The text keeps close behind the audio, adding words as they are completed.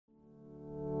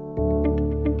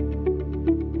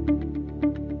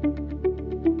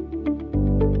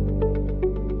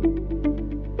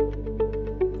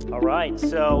right,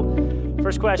 so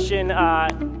first question,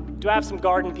 do I have some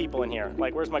garden people in here?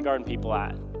 Like, where's my garden people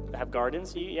at? Have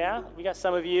gardens? Yeah, we got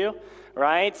some of you,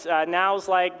 right? Now's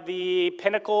like the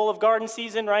pinnacle of garden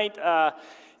season, right?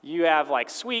 You have like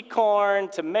sweet corn,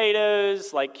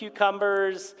 tomatoes, like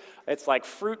cucumbers. It's like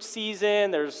fruit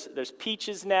season. There's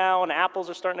peaches now, and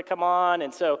apples are starting to come on,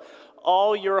 and so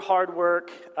all your hard work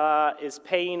is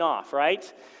paying off,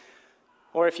 right?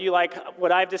 Or if you like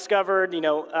what I've discovered,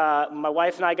 my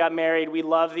wife and I got married. We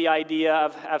love the idea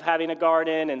of having a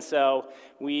garden, and so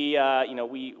we had a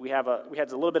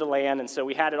little bit of land, and so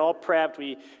we had it all prepped.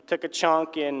 We took a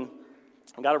chunk and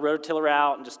got a rototiller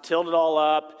out and just tilled it all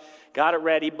up, got it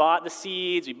ready, bought the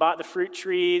seeds, we bought the fruit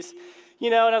trees,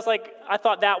 and I was like, I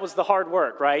thought that was the hard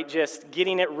work, right? Just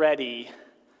getting it ready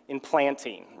in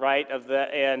planting, right?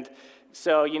 And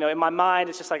so in my mind,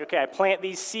 it's just like, okay, I plant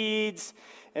these seeds.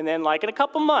 And then like in a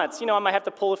couple months, I might have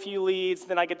to pull a few leaves,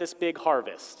 then I get this big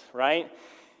harvest, right?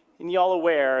 And y'all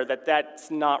aware that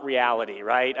that's not reality,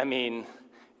 right? I mean,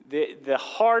 the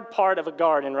hard part of a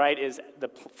garden, right, is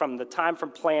from the time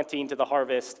from planting to the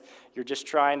harvest, you're just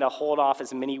trying to hold off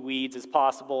as many weeds as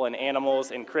possible and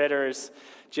animals and critters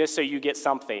just so you get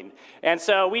something. And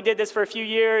so we did this for a few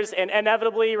years, and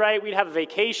inevitably, right, we'd have a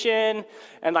vacation,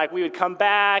 and like we would come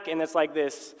back, and it's like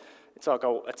this, it's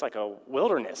like a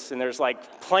wilderness, and there's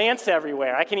like plants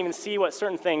everywhere. I can't even see what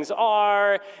certain things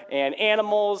are, and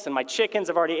animals, and my chickens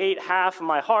have already ate half of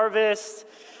my harvest.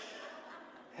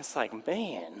 It's like,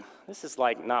 man, this is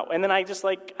like not, and then I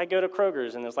go to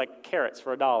Kroger's, and there's like carrots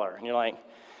for $1, and you're like,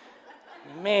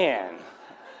 man,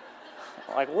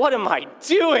 like what am I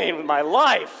doing with my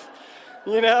life?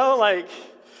 And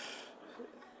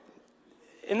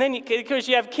then because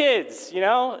you have kids,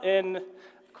 and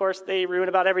of course, they ruin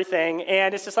about everything,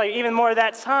 and it's just like even more of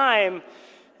that time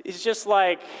is just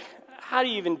like, how do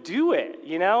you even do it,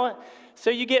 So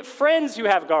you get friends who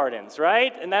have gardens,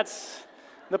 right? And that's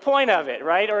the point of it,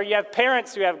 right? Or you have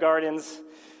parents who have gardens,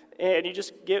 and you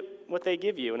just get what they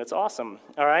give you, and it's awesome,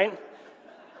 all right?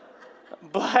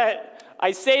 But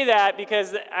I say that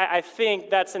because I think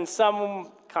that's in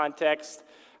some context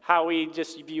how we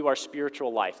just view our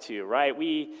spiritual life too, right?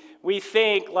 We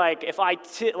think like if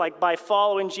by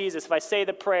following Jesus, if I say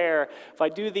the prayer, if I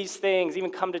do these things,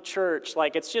 even come to church,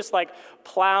 like it's just like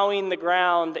plowing the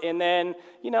ground, and then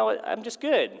I'm just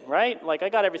good, right? Like I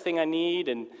got everything I need,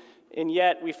 and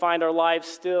yet we find our lives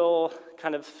still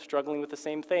kind of struggling with the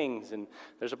same things, and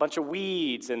there's a bunch of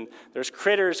weeds, and there's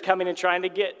critters coming and trying to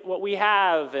get what we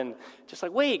have, and just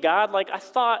like, wait, God, like I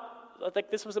thought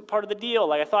like this wasn't part of the deal.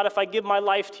 Like I thought if I give my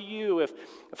life to you,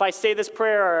 if I say this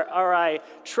prayer or I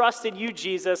trusted you,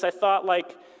 Jesus, I thought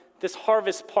like this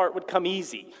harvest part would come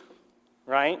easy,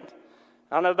 right?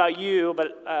 I don't know about you,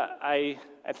 but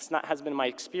has been my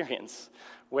experience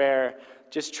where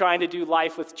just trying to do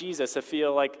life with Jesus, I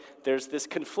feel like there's this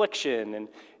confliction,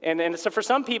 and so for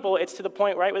some people it's to the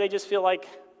point, right, where they just feel like,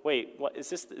 wait, what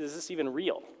is this even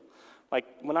real? Like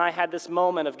when I had this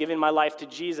moment of giving my life to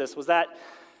Jesus, was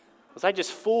I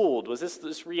just fooled? Was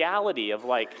this reality of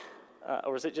like,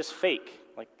 or is it just fake?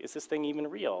 Like, is this thing even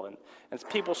real? And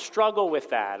people struggle with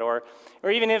that. Or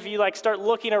even if you like start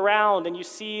looking around and you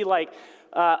see like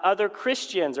other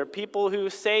Christians or people who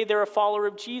say they're a follower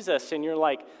of Jesus, and you're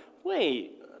like,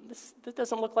 wait, this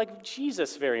doesn't look like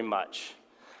Jesus very much.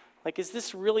 Like, is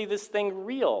this really this thing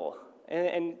real?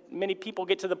 And many people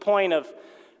get to the point of,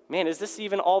 man, is this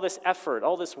even all this effort,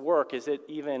 all this work, is it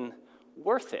even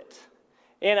worth it?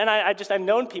 And I've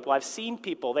known people, I've seen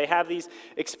people, they have these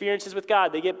experiences with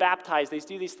God, they get baptized, they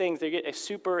do these things, they get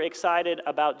super excited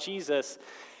about Jesus,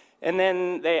 and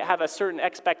then they have a certain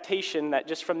expectation that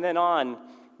just from then on,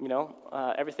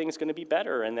 everything's going to be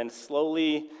better, and then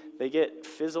slowly they get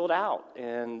fizzled out,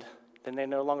 and then they're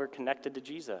no longer connected to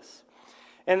Jesus.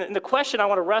 And the question I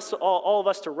want to all of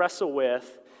us to wrestle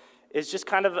with is just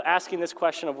kind of asking this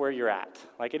question of where you're at.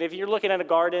 Like, and if you're looking at a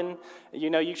garden,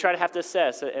 you try to have to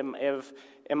assess,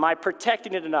 am I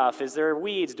protecting it enough? Is there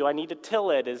weeds? Do I need to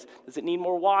till it? Does it need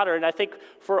more water? And I think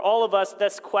for all of us,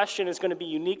 this question is going to be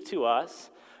unique to us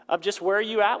of just where are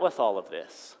you at with all of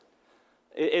this?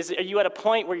 Are you at a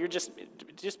point where you're just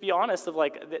be honest of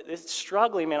like, it's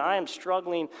struggling, man, I am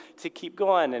struggling to keep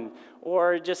going,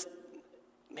 or just,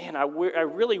 man, I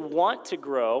really want to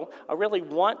grow. I really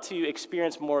want to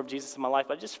experience more of Jesus in my life,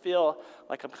 but I just feel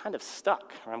like I'm kind of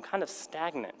stuck, or I'm kind of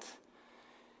stagnant.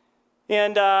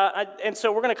 And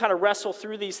so we're going to kind of wrestle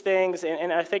through these things,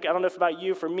 and I don't know if about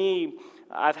you, for me,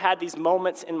 I've had these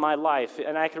moments in my life,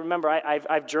 and I can remember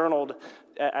I've journaled,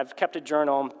 I've kept a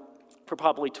journal for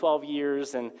probably 12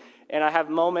 years, and I have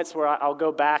moments where I'll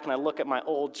go back and I look at my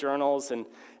old journals, and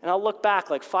I'll look back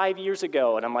like 5 years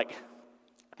ago, and I'm like,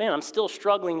 man, I'm still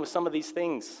struggling with some of these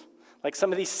things. Like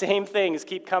some of these same things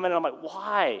keep coming, and I'm like,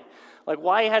 why? Like,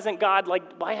 why hasn't God,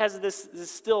 why has this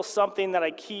still something that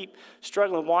I keep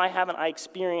struggling? Why haven't I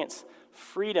experienced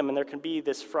freedom? And there can be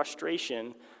this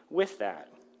frustration with that.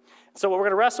 So what we're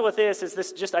going to wrestle with is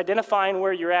this just identifying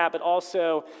where you're at, but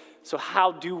also, so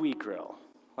how do we grow?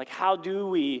 Like, how do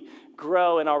we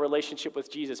grow in our relationship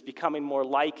with Jesus, becoming more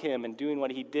like him and doing what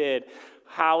he did?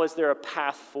 How is there a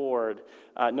path forward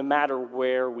no matter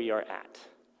where we are at?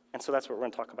 And so that's what we're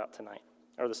going to talk about tonight,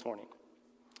 or this morning.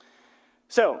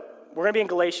 So we're going to be in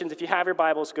Galatians. If you have your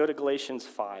Bibles, go to Galatians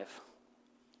 5.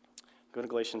 Go to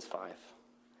Galatians 5.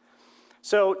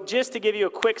 So just to give you a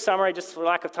quick summary, just for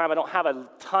lack of time, I don't have a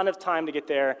ton of time to get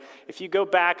there. If you go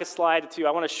back a slide or two,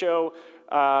 I want to show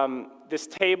this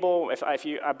table. If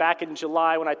you back in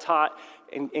July when I taught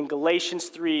in Galatians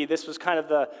 3, this was kind of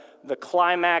the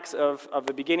climax of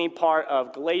the beginning part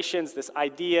of Galatians, this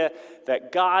idea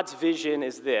that God's vision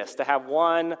is this, to have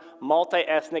one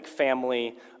multi-ethnic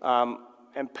family,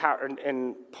 and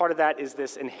part of that is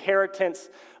this inheritance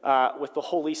with the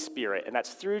Holy Spirit. And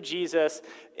that's through Jesus,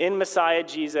 in Messiah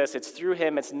Jesus. It's through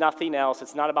him. It's nothing else.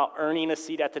 It's not about earning a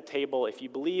seat at the table. If you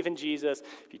believe in Jesus,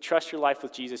 if you trust your life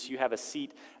with Jesus, you have a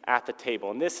seat at the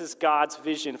table. And this is God's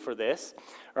vision for this,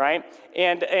 right?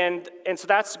 And so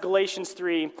that's Galatians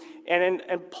 3. And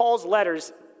in Paul's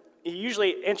letters, he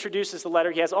usually introduces the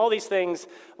letter. He has all these things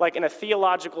like in a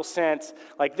theological sense,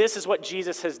 like this is what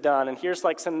Jesus has done, and here's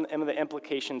like some of the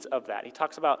implications of that. He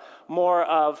talks about more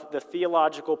of the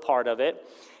theological part of it.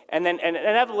 And then and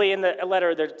inevitably in the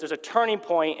letter, there's a turning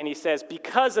point, and he says,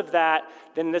 because of that,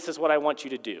 then this is what I want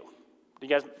you to do. Do you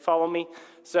guys follow me?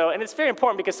 So, and it's very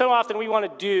important because so often we want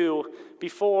to do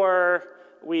before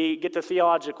we get the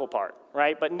theological part,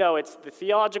 right? But no, it's the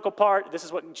theological part. This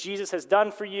is what Jesus has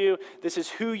done for you. This is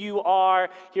who you are.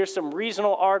 Here's some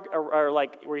reasonable, or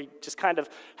like where he just kind of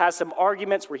has some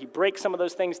arguments where he breaks some of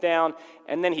those things down,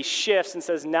 and then he shifts and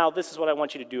says, now this is what I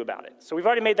want you to do about it. So we've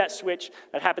already made that switch.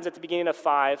 That happens at the beginning of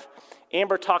 5.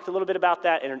 Amber talked a little bit about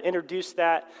that and introduced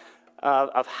that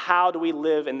of how do we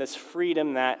live in this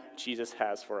freedom that Jesus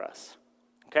has for us.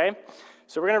 Okay?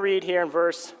 So we're going to read here in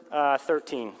verse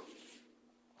 13.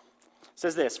 It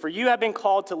says this, "For you have been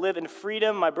called to live in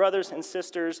freedom, my brothers and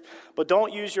sisters, but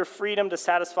don't use your freedom to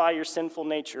satisfy your sinful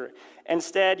nature.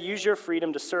 Instead, use your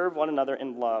freedom to serve one another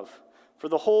in love. For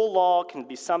the whole law can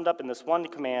be summed up in this one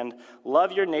command,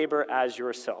 love your neighbor as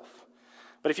yourself.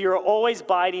 But if you are always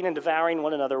biting and devouring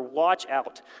one another, watch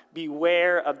out,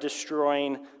 beware of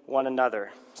destroying one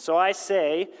another. So I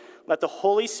say, let the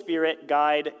Holy Spirit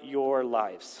guide your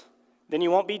lives. Then you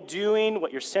won't be doing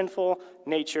what your sinful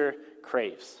nature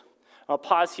craves." I'll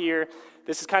pause here.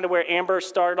 This is kind of where Amber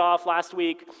started off last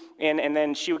week, and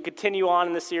then she would continue on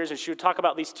in the series, and she would talk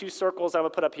about these 2 circles I'm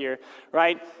going to put up here,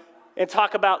 right? And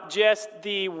talk about just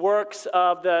the works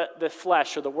of the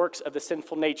flesh, or the works of the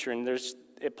sinful nature. And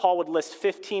Paul would list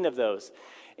 15 of those.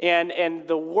 And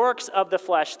the works of the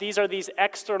flesh, these are these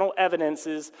external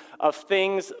evidences of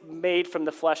things made from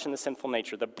the flesh and the sinful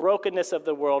nature. The brokenness of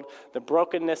the world, the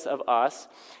brokenness of us.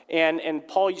 And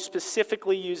Paul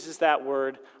specifically uses that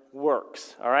word,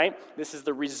 works, all right? This is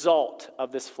the result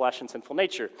of this flesh and sinful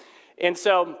nature. And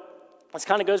so this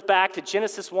kind of goes back to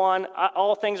Genesis 1.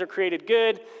 All things are created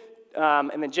good.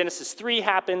 And then Genesis 3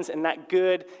 happens, and that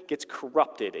good gets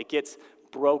corrupted. It gets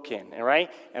broken, all right?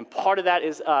 And part of that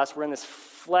is us. We're in this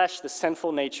flesh, the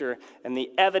sinful nature, and the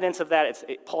evidence of that,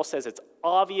 Paul says it's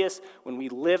obvious when we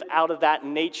live out of that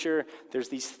nature. There's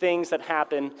these things that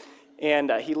happen,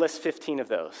 and he lists 15 of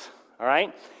those, all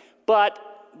right? But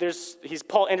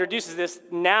Paul introduces this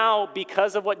now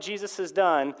because of what Jesus has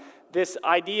done, this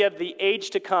idea of the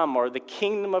age to come, or the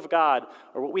kingdom of God,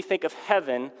 or what we think of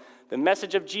heaven. The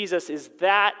message of Jesus is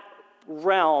that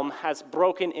realm has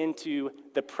broken into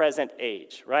the present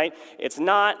age, right? It's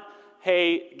not,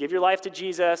 hey, give your life to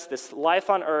Jesus, this life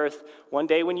on earth, one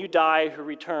day when you die, who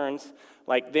returns,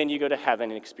 like then you go to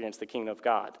heaven and experience the kingdom of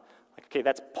God. Okay,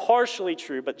 that's partially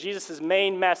true, but Jesus'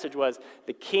 main message was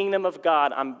the kingdom of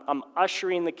God. I'm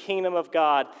ushering the kingdom of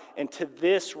God into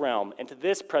this realm, into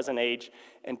this present age,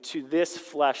 and to this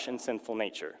flesh and sinful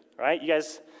nature. All right, you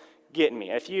guys get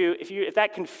me? If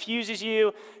that confuses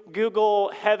you,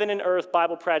 Google Heaven and Earth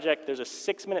Bible Project. There's a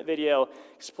 6-minute video,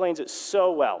 explains it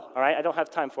so well. All right, I don't have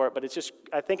time for it, but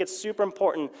I think it's super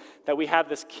important that we have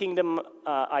this kingdom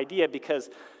idea, because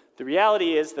the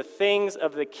reality is the things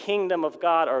of the kingdom of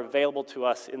God are available to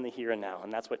us in the here and now.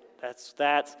 And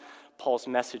that's Paul's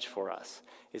message for us,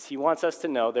 is he wants us to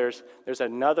know there's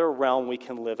another realm we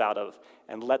can live out of,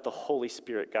 and let the Holy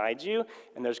Spirit guide you.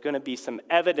 And there's going to be some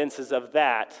evidences of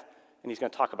that, and he's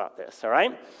going to talk about this, all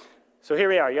right? So here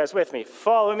we are. You guys with me?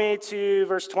 Follow me to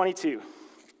verse 22.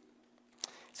 It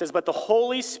says, but the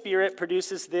Holy Spirit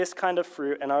produces this kind of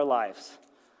fruit in our lives: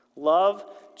 love,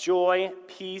 joy,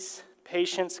 peace,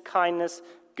 patience, kindness,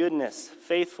 goodness,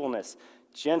 faithfulness,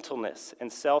 gentleness,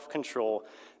 and self-control.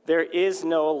 There is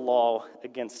no law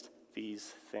against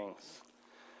these things.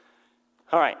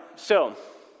 All right, so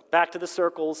back to the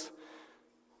circles.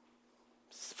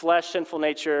 Flesh, sinful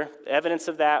nature, evidence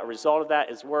of that, a result of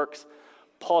that is works.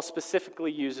 Paul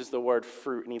specifically uses the word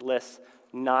fruit, and he lists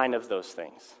 9 of those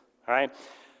things. All right?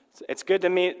 It's good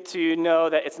to know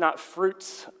that it's not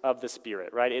fruits of the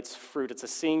Spirit, right? It's fruit. It's a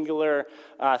singular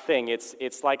thing.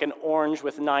 It's like an orange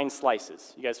with 9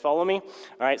 slices. You guys follow me?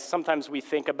 All right, sometimes we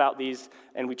think about these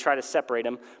and we try to separate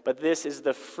them, but this is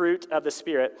the fruit of the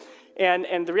Spirit.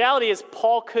 And the reality is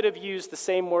Paul could have used the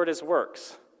same word as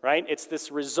works, right? It's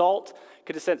this result.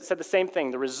 Could have said the same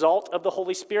thing. The result of the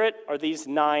Holy Spirit are these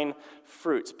 9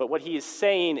 fruits. But what he is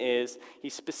saying is he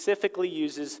specifically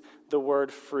uses the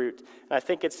word fruit. And I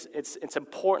think it's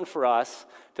important for us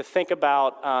to think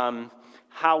about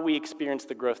how we experience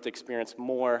the growth to experience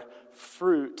more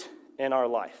fruit in our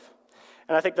life.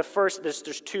 And I think the first,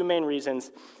 there's 2 main reasons,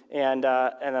 and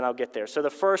then I'll get there. So the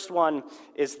first one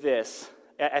is this.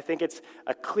 I think it's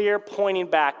a clear pointing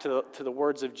back to the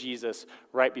words of Jesus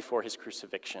right before his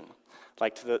crucifixion,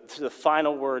 like to the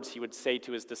final words he would say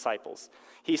to his disciples.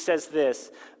 He says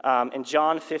this in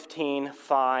John 15,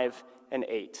 5 and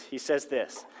 8. He says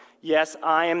this: yes,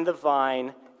 I am the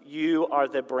vine, you are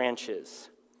the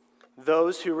branches.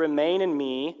 Those who remain in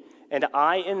me and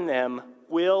I in them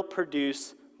will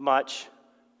produce much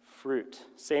fruit.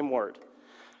 Same word.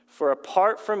 For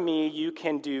apart from me, you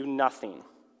can do nothing.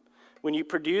 When you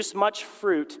produce much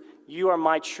fruit, you are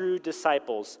my true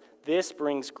disciples. This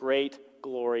brings great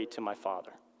glory to my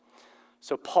Father.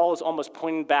 So Paul is almost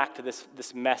pointing back to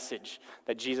this message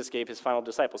that Jesus gave his final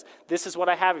disciples. This is what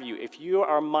I have of you. If you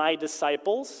are my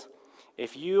disciples,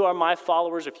 if you are my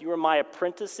followers, if you are my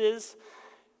apprentices,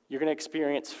 you're going to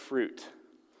experience fruit.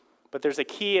 But there's a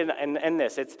key in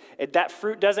this. That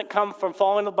fruit doesn't come from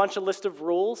following a bunch of list of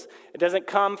rules. It doesn't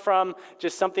come from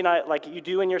just something like you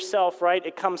do in yourself, right?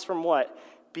 It comes from what?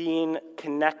 Being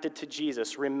connected to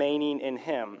Jesus, remaining in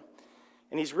him.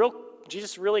 And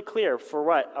Jesus is really clear for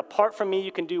what? Apart from me,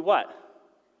 you can do what?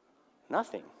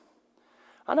 Nothing.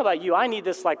 I don't know about you. I need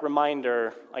this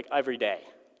reminder every day.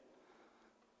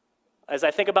 As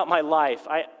I think about my life,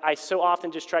 I so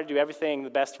often just try to do everything the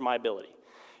best for my ability.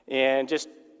 And just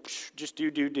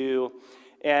do.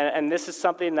 And this is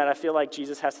something that I feel like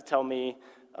Jesus has to tell me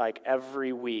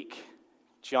every week.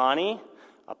 Johnny,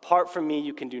 apart from me,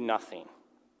 you can do nothing.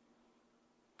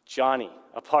 Johnny,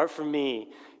 apart from me,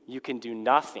 you can do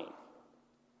nothing.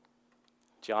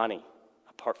 Johnny,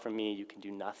 apart from me, you can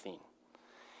do nothing.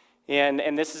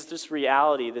 And this is this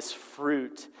reality, this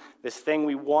fruit, this thing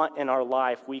we want in our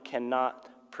life, we cannot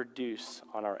produce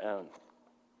on our own.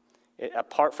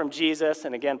 Apart from Jesus,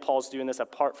 and again, Paul's doing this,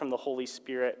 apart from the Holy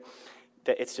Spirit,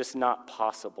 that it's just not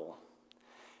possible.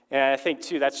 And I think,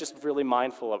 too, that's just really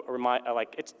mindful of,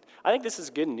 I think this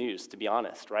is good news, to be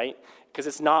honest, right? Because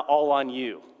it's not all on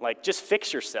you. Just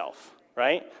fix yourself,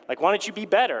 right? Why don't you be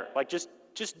better?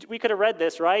 We could have read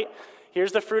this, right?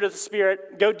 Here's the fruit of the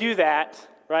Spirit. Go do that,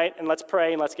 right? And let's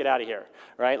pray and let's get out of here,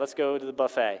 right? Let's go to the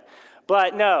buffet.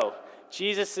 But no.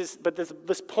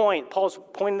 This point, Paul's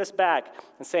pointing this back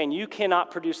and saying, you cannot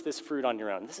produce this fruit on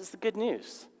your own. This is the good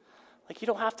news. You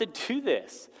don't have to do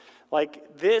this.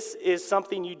 This is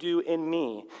something you do in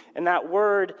me. And that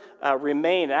word,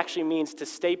 remain, actually means to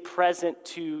stay present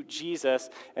to Jesus.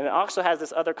 And it also has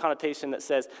this other connotation that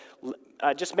says,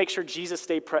 just make sure Jesus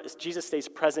stays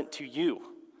present to you.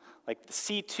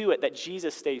 See to it that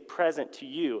Jesus stays present to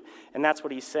you. And that's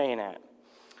what he's saying at.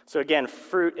 So again,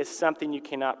 fruit is something you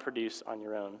cannot produce on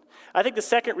your own. I think the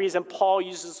second reason Paul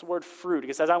uses the word fruit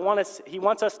is he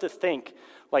wants us to think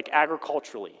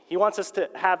agriculturally. He wants us to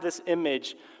have this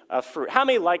image of fruit. How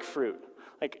many like fruit?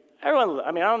 Everyone,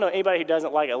 I don't know anybody who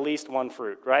doesn't like at least one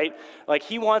fruit, right?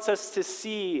 He wants us to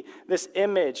see this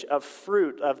image of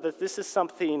fruit, of that this is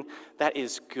something that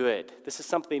is good. This is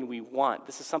something we want.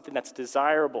 This is something that's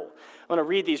desirable. I'm going to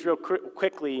read these real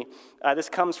quickly. This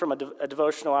comes from a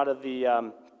devotional out of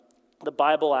the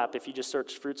Bible app. If you just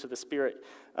search Fruits of the Spirit,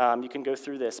 you can go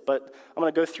through this. But I'm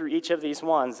going to go through each of these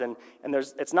ones, and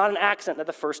it's not an accident that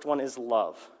the first one is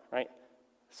love, right?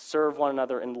 Serve one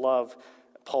another in love,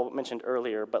 Paul mentioned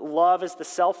earlier. But love is the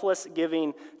selfless,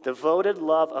 giving, devoted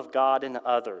love of God and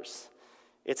others.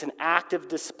 It's an active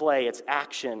display, it's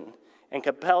action, and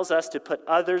compels us to put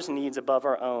others' needs above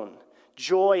our own.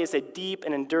 Joy is a deep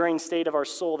and enduring state of our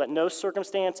soul that no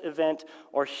circumstance, event,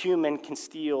 or human can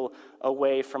steal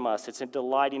away from us. It's in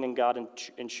delighting in God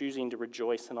and choosing to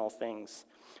rejoice in all things.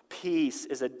 Peace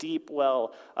is a deep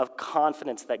well of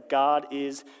confidence that God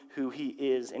is who he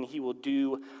is, and he will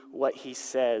do what he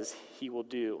says he will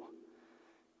do.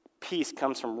 Peace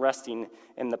comes from resting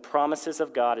in the promises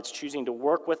of God. It's choosing to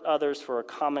work with others for a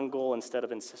common goal instead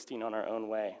of insisting on our own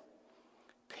way.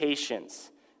 Patience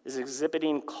is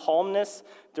exhibiting calmness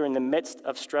during the midst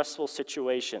of stressful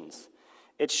situations.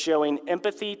 It's showing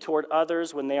empathy toward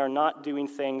others when they are not doing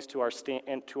things to our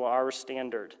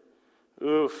standard.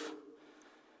 Oof.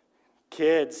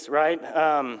 Kids, right?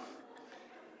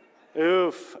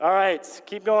 Oof. All right,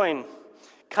 keep going.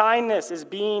 Kindness is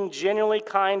being genuinely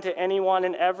kind to anyone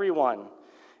and everyone.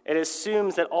 It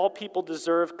assumes that all people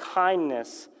deserve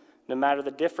kindness, no matter the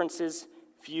differences,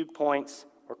 viewpoints,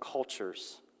 or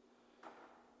cultures.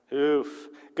 Oof.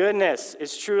 Goodness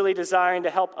is truly desiring to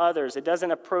help others. It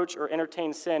doesn't approach or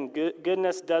entertain sin.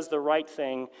 Goodness does the right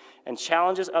thing and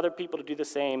challenges other people to do the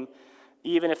same,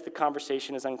 even if the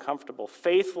conversation is uncomfortable.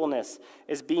 Faithfulness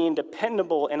is being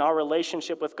dependable in our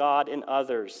relationship with God and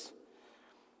others.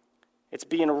 It's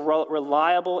being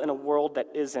reliable in a world that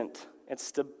isn't. It's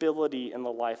stability in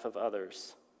the life of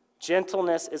others.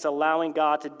 Gentleness is allowing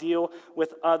God to deal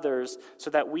with others so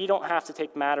that we don't have to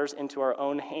take matters into our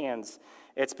own hands.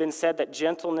 It's been said that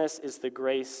gentleness is the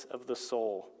grace of the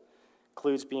soul. It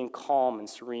includes being calm and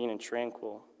serene and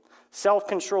tranquil.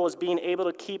 Self-control is being able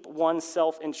to keep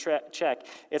oneself in check.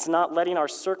 It's not letting our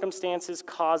circumstances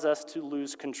cause us to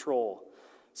lose control.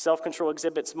 Self-control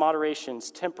exhibits moderation,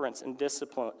 temperance, and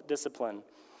discipline.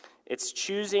 It's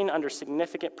choosing under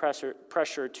significant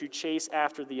pressure to chase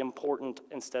after the important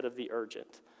instead of the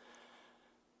urgent.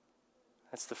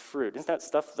 That's the fruit. Isn't that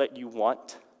stuff that you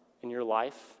want in your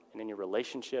life and in your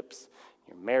relationships,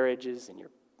 your marriages, and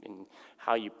in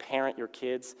how you parent your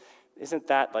kids? Isn't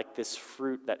that like this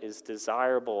fruit that is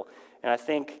desirable? And I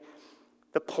think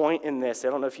the point in this, I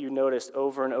don't know if you noticed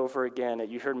over and over again, that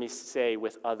you heard me say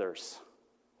with others.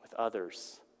 With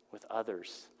others, with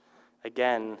others.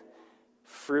 Again,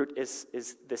 fruit is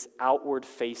this outward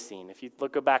facing. If you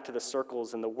go back to the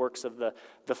circles and the works of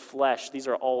the flesh, these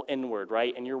are all inward,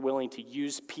 right? And you're willing to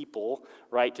use people,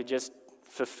 right, to just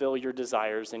fulfill your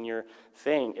desires and your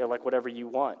thing, like whatever you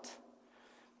want.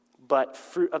 But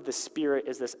fruit of the Spirit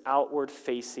is this outward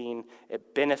facing.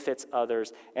 It benefits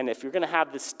others. And if you're going to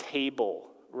have this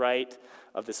table, right,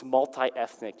 of this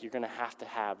multi-ethnic, you're going to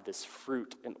have this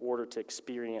fruit in order to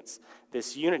experience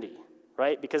this unity,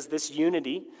 right? Because this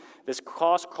unity, this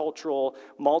cross-cultural,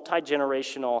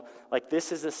 multi-generational, like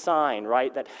this is a sign,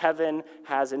 right, that heaven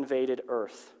has invaded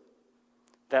earth.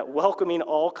 That welcoming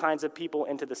all kinds of people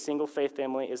into the single faith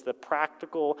family is the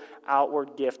practical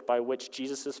outward gift by which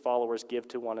Jesus' followers give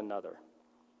to one another.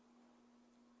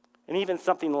 And even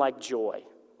something like joy,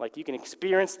 like you can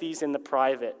experience these in the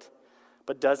private,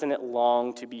 but doesn't it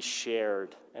long to be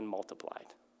shared and multiplied?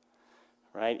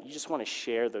 Right? You just want to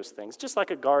share those things. Just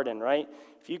like a garden, right?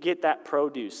 If you get that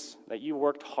produce that you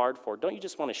worked hard for, don't you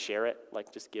just want to share it?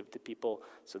 Like just give to people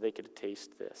so they could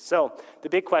taste this. So the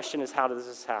big question is, how does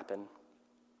this happen?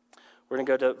 We're going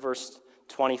to go to verse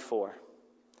 24. It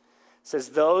says,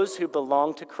 those who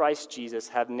belong to Christ Jesus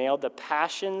have nailed the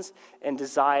passions and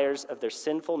desires of their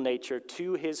sinful nature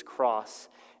to his cross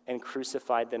and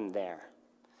crucified them there.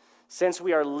 Since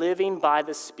we are living by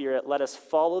the Spirit, let us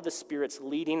follow the Spirit's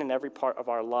leading in every part of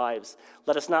our lives.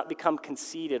 Let us not become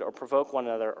conceited or provoke one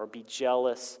another or be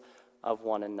jealous of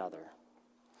one another.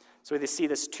 So we see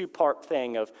this two-part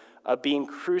thing of being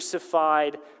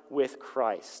crucified with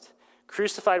Christ.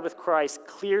 Crucified with Christ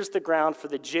clears the ground for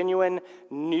the genuine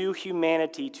new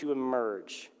humanity to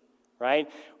emerge, right?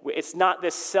 It's not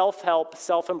this self-help,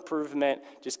 self-improvement,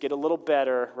 just get a little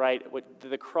better, right? What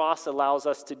the cross allows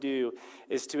us to do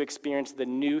is to experience the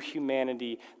new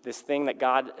humanity, this thing that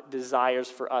God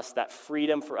desires for us, that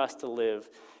freedom for us to live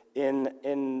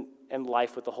in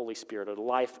life with the Holy Spirit, or the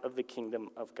life of the kingdom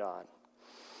of God.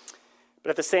 But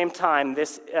at the same time,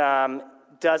 this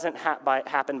doesn't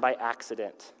happen by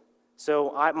accident.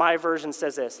 So my version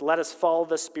says this: let us follow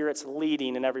the Spirit's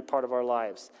leading in every part of our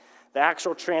lives. The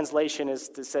actual translation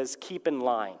says keep in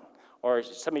line, or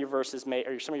some of your versions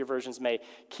may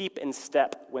keep in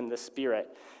step with the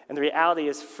Spirit. And the reality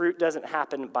is, fruit doesn't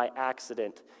happen by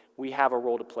accident. We have a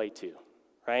role to play too,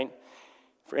 right?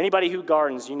 For anybody who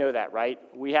gardens, you know that, right?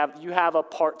 You have a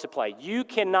part to play. You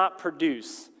cannot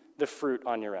produce the fruit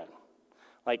on your own.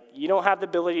 Like, you don't have the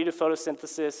ability to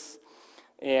photosynthesis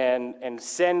and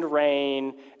send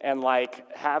rain and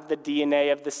like have the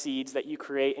DNA of the seeds that you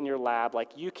create in your lab.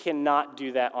 Like, you cannot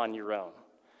do that on your own.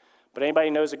 But anybody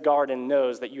who knows a garden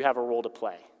knows that you have a role to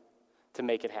play to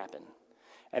make it happen.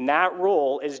 And that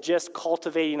role is just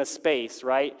cultivating a space,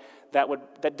 right,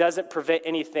 that doesn't prevent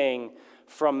anything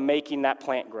from making that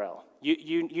plant grow.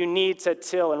 You need to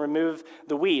till and remove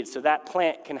the weeds so that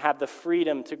plant can have the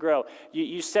freedom to grow.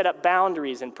 You set up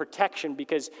boundaries and protection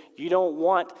because you don't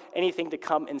want anything to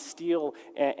come and steal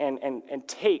and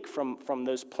take from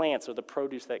those plants or the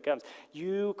produce that comes.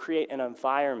 You create an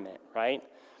environment, right,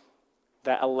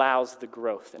 that allows the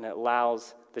growth and it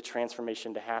allows the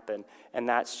transformation to happen. And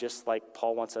that's just like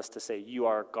Paul wants us to say, you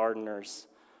are gardeners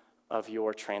of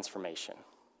your transformation.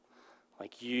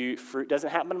 Like fruit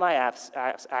doesn't happen by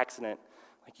accident.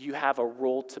 Like you have a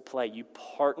role to play. You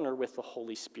partner with the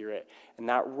Holy Spirit. And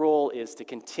that role is to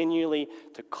continually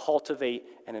to cultivate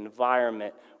an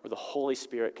environment where the Holy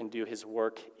Spirit can do his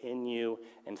work in you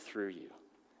and through you.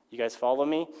 You guys follow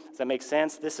me? Does that make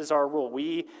sense? This is our role.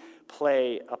 We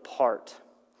play a part.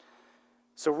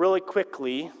 So really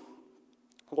quickly,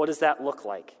 what does that look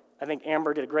like? I think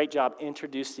Amber did a great job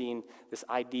introducing this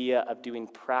idea of doing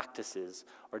practices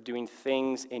or doing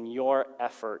things in your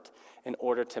effort in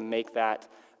order to make that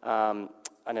an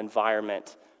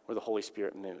environment where the Holy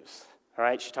Spirit moves. All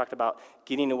right, she talked about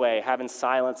getting away, having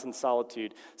silence and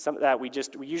solitude. Some of that we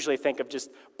usually think of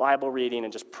just Bible reading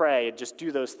and just pray and just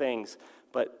do those things,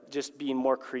 but just being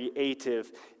more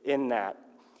creative in that.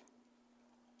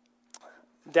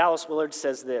 Dallas Willard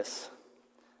says this.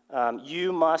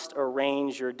 You must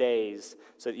arrange your days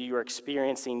so that you are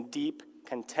experiencing deep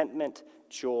contentment,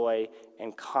 joy,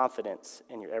 and confidence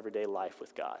in your everyday life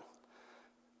with God.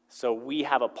 So we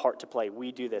have a part to play.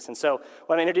 We do this. And so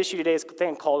what I introduce you today is a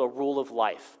thing called a rule of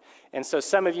life. And so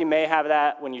some of you may have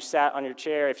that when you sat on your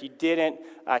chair. If you didn't,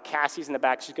 Cassie's in the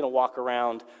back. She's going to walk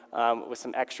around with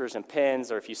some extras and pins,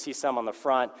 or if you see some on the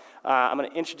front. I'm going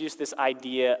to introduce this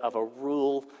idea of a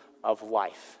rule of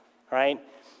life, all right?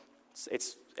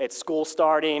 It's school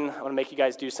starting. I'm going to make you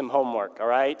guys do some homework, all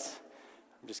right?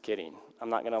 I'm just kidding. I'm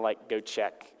not going to, go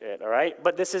check it, all right?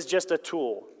 But this is just a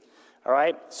tool, all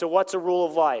right? So what's a rule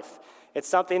of life? It's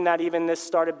something that even this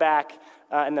started back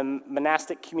in the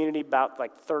monastic community about,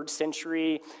 3rd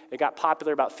century. It got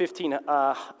popular about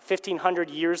 1,500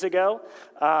 years ago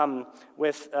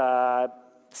with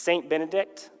Saint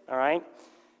Benedict, all right?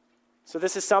 So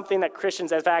this is something that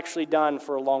Christians have actually done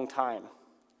for a long time.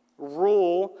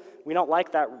 Rule, we don't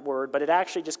like that word, but it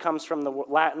actually just comes from the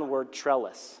Latin word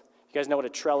trellis. You guys know what a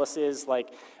trellis is? A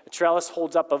trellis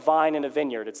holds up a vine in a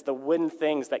vineyard. It's the wooden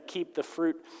things that keep the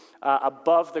fruit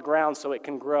above the ground so it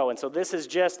can grow. And so this is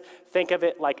just, think of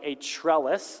it like a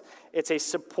trellis. It's a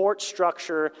support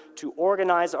structure to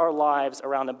organize our lives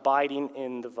around abiding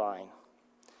in the vine.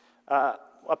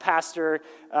 A pastor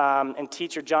and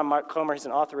teacher, John Mark Comer, he's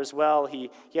an author as well. He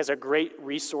has a great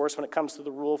resource when it comes to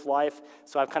the rule of life.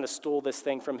 So I've kind of stole this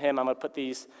thing from him. I'm going to put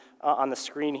these on the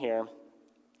screen here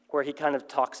where he kind of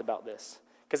talks about this.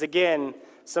 Because again,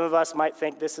 some of us might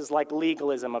think this is like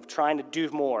legalism of trying to do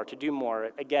more,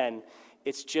 Again,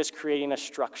 it's just creating a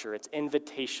structure. It's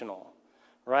invitational,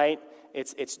 right?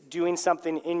 It's doing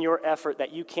something in your effort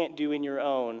that you can't do in your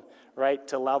own, right,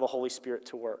 to allow the Holy Spirit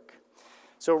to work.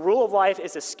 So rule of life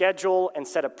is a schedule and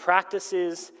set of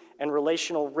practices and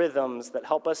relational rhythms that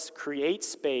help us create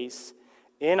space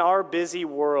in our busy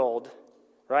world,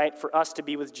 right, for us to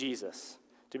be with Jesus,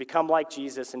 to become like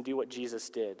Jesus and do what Jesus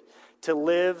did, to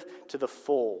live to the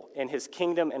full in his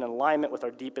kingdom in alignment with our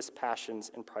deepest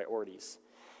passions and priorities.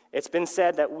 It's been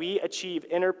said that we achieve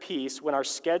inner peace when our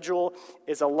schedule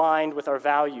is aligned with our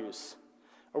values.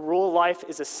 A rule of life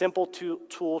is a simple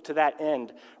tool to that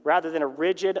end. Rather than a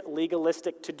rigid,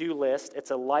 legalistic to-do list, it's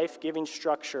a life-giving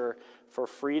structure for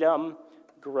freedom,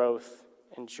 growth,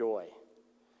 and joy.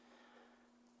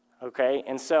 Okay,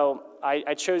 and so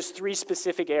I chose 3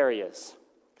 specific areas.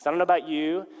 Because I don't know about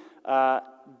you,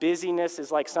 busyness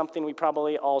is like something we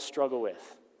probably all struggle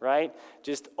with, right?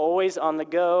 Just always on the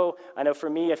go. I know for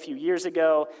me, a few years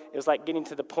ago, it was like getting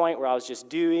to the point where I was just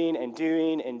doing and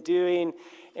doing and doing.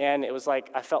 And it was like,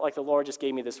 I felt like the Lord just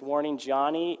gave me this warning,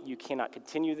 Johnny, you cannot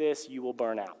continue this, you will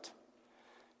burn out.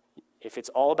 If it's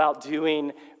all about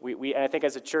doing, and I think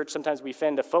as a church, sometimes we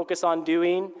tend to focus on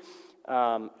doing,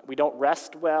 we don't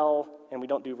rest well, and we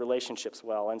don't do relationships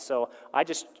well. And so I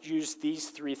just use these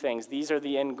 3 things. These are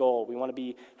the end goal. We want to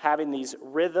be having these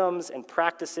rhythms and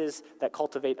practices that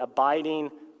cultivate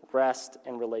abiding, rest,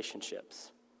 and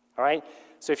relationships. All right?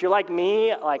 So if you're like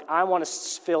me, I want to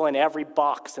fill in every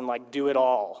box and do it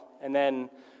all. And then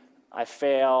I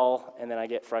fail, and then I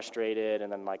get frustrated,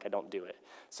 and then I don't do it.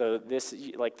 So this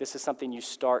is something you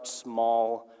start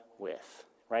small with,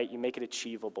 right? You make it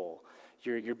achievable.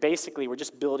 You're basically, we're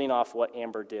just building off what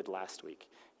Amber did last week.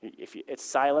 It's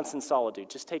silence and solitude,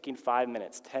 just taking 5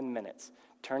 minutes, 10 minutes.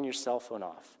 Turn your cell phone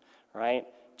off, right?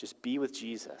 Just be with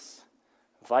Jesus.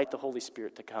 Invite the Holy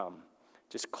Spirit to come.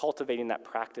 Just cultivating that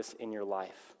practice in your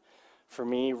life. For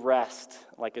me, rest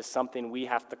is something we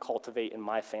have to cultivate in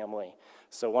my family.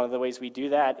 So one of the ways we do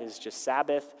that is just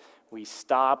Sabbath. We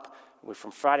stop.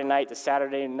 From Friday night to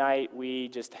Saturday night, we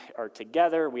just are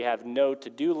together. We have no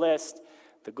to-do list.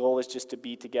 The goal is just to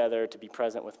be together, to be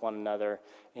present with one another,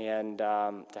 and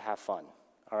to have fun,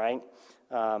 all right?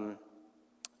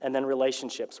 And then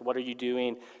relationships. What are you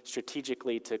doing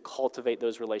strategically to cultivate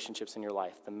those relationships in your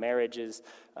life? The marriages,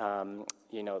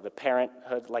 the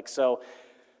parenthood.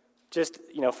 Just,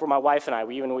 for my wife and I,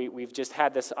 we've just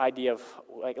had this idea of,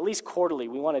 at least quarterly,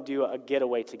 we want to do a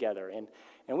getaway together.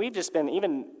 And we've just been,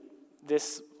 even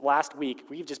this last week,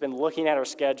 we've just been looking at our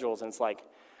schedules, and it's like,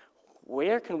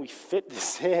 where can we fit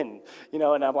this in?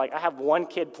 And I'm like, I have one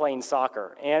kid playing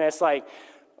soccer. And it's like,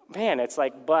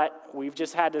 but we've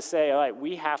just had to say, all right,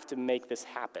 we have to make this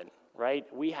happen, right?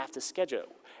 We have to schedule it.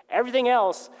 Everything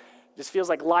else just feels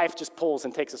like life just pulls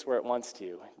and takes us where it wants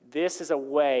to. This is a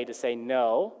way to say,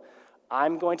 no,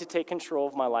 I'm going to take control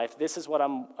of my life. This is what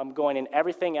I'm going, and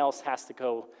everything else has to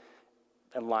go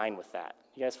in line with that.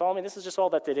 You guys follow me? This is just all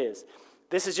that it is.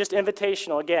 This is just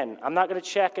invitational. Again, I'm not going to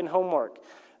check in homework.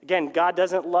 Again, God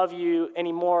doesn't love you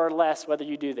any more or less whether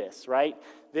you do this, right?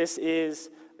 This is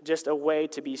just a way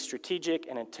to be strategic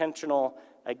and intentional,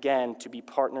 again, to be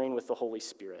partnering with the Holy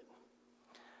Spirit.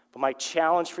 But my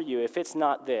challenge for you, if it's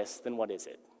not this, then what is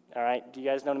it? All right? Do you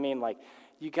guys know what I mean?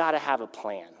 You got to have a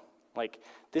plan.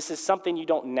 This is something you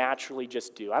don't naturally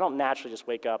just do. I don't naturally just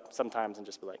wake up sometimes and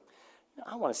just be like,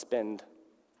 I want to spend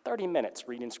 30 minutes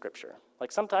reading Scripture.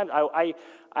 Sometimes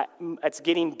it's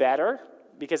getting better,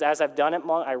 because as I've done it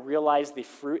more, I realize the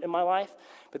fruit in my life.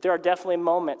 But there are definitely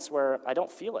moments where I don't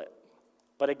feel it.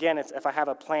 But again, if I have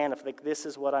a plan, if this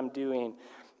is what I'm doing,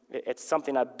 it's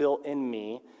something I've built in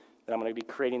me, that I'm going to be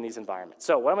creating these environments.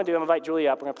 So what I'm going to do, I'm going to invite Julie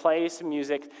up. We're going to play some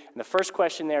music. And the first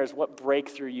question there is, what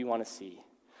breakthrough you want to see?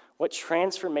 What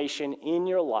transformation in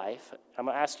your life? I'm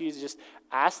going to ask you to just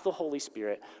ask the Holy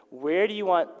Spirit, where do you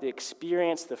want to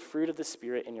experience the fruit of the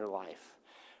Spirit in your life?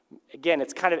 Again,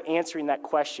 it's kind of answering that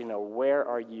question of where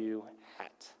are you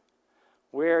at?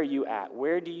 Where are you at?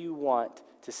 Where do you want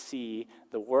to see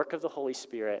the work of the Holy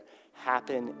Spirit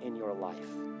happen in your life?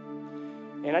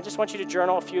 And I just want you to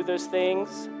journal a few of those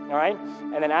things, all right?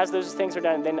 And then as those things are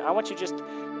done, then I want you just,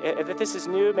 if this is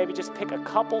new, maybe just pick a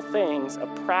couple things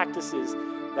of practices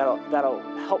that'll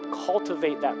help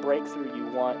cultivate that breakthrough you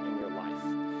want in your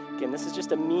life. Again, this is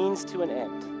just a means to an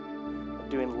end of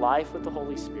doing life with the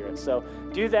Holy Spirit. So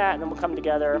do that, and then we'll come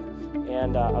together,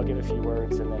 and I'll give a few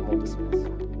words, and then we'll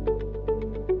dismiss.